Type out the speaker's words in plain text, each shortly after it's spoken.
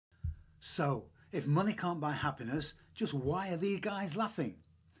So, if money can't buy happiness, just why are these guys laughing?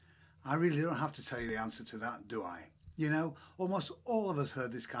 I really don't have to tell you the answer to that, do I? You know, almost all of us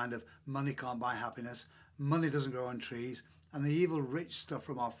heard this kind of money can't buy happiness, money doesn't grow on trees, and the evil rich stuff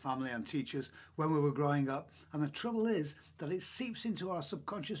from our family and teachers when we were growing up. And the trouble is that it seeps into our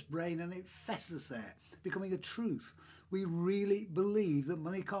subconscious brain and it festers there, becoming a truth. We really believe that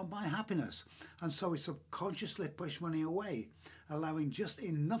money can't buy happiness, and so we subconsciously push money away, allowing just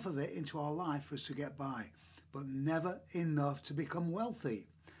enough of it into our life for us to get by, but never enough to become wealthy.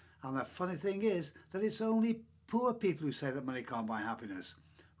 And the funny thing is that it's only poor people who say that money can't buy happiness.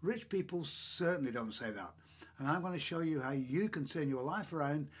 Rich people certainly don't say that. And I'm going to show you how you can turn your life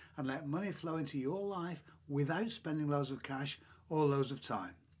around and let money flow into your life without spending loads of cash or loads of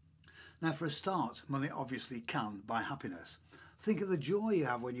time. Now, for a start, money obviously can buy happiness. Think of the joy you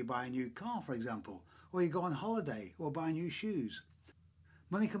have when you buy a new car, for example, or you go on holiday or buy new shoes.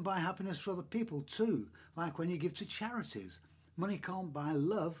 Money can buy happiness for other people too, like when you give to charities. Money can't buy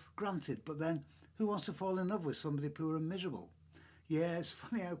love, granted, but then who wants to fall in love with somebody poor and miserable? Yeah, it's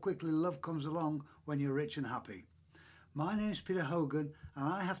funny how quickly love comes along when you're rich and happy. My name's Peter Hogan, and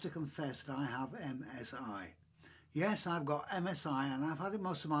I have to confess that I have MSI. Yes, I've got MSI and I've had it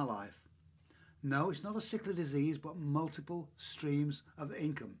most of my life. No, it's not a sickly disease, but multiple streams of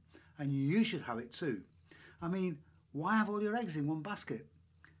income. And you should have it too. I mean, why have all your eggs in one basket?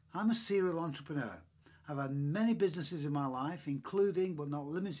 I'm a serial entrepreneur. I've had many businesses in my life, including but not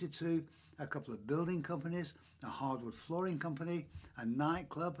limited to a couple of building companies, a hardwood flooring company, a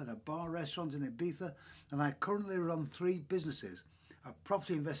nightclub and a bar restaurant in Ibiza, and I currently run 3 businesses: a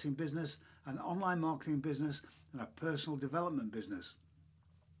property investing business, an online marketing business, and a personal development business.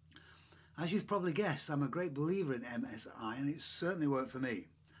 As you've probably guessed, I'm a great believer in MSI, and it certainly worked for me.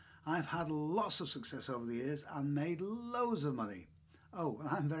 I've had lots of success over the years and made loads of money. Oh, and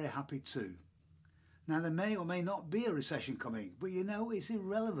I'm very happy too. Now, there may or may not be a recession coming, but you know, it's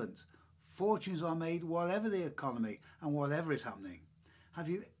irrelevant. Fortunes are made whatever the economy and whatever is happening. Have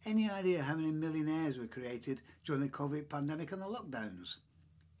you any idea how many millionaires were created during the COVID pandemic and the lockdowns?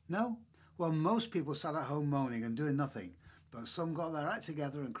 No? Well, most people sat at home moaning and doing nothing, but some got their act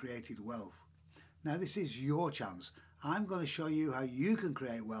together and created wealth. Now, this is your chance. I'm going to show you how you can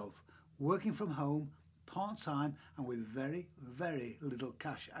create wealth, working from home, part-time, and with very, very little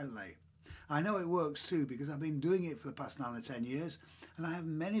cash outlay. I know it works too, because I've been doing it for the past 9 or 10 years, and I have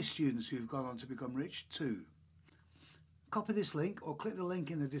many students who've gone on to become rich too. Copy this link or click the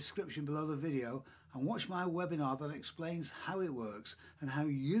link in the description below the video and watch my webinar that explains how it works and how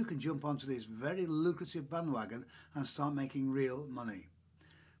you can jump onto this very lucrative bandwagon and start making real money.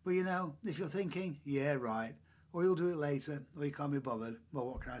 But you know, if you're thinking, yeah, right, or you'll do it later, or you can't be bothered, well,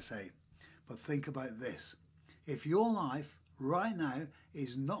 what can I say? But think about this. If your life right now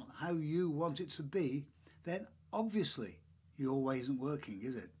is not how you want it to be, then obviously your way isn't working,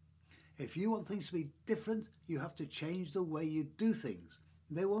 is it? If you want things to be different, you have to change the way you do things.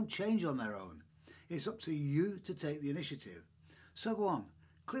 They won't change on their own. It's up to you to take the initiative. So go on,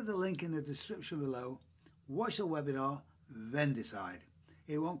 click the link in the description below, watch the webinar, then decide.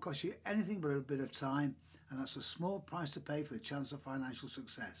 It won't cost you anything but a bit of time, and that's a small price to pay for the chance of financial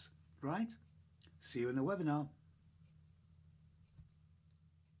success, right? See you in the webinar.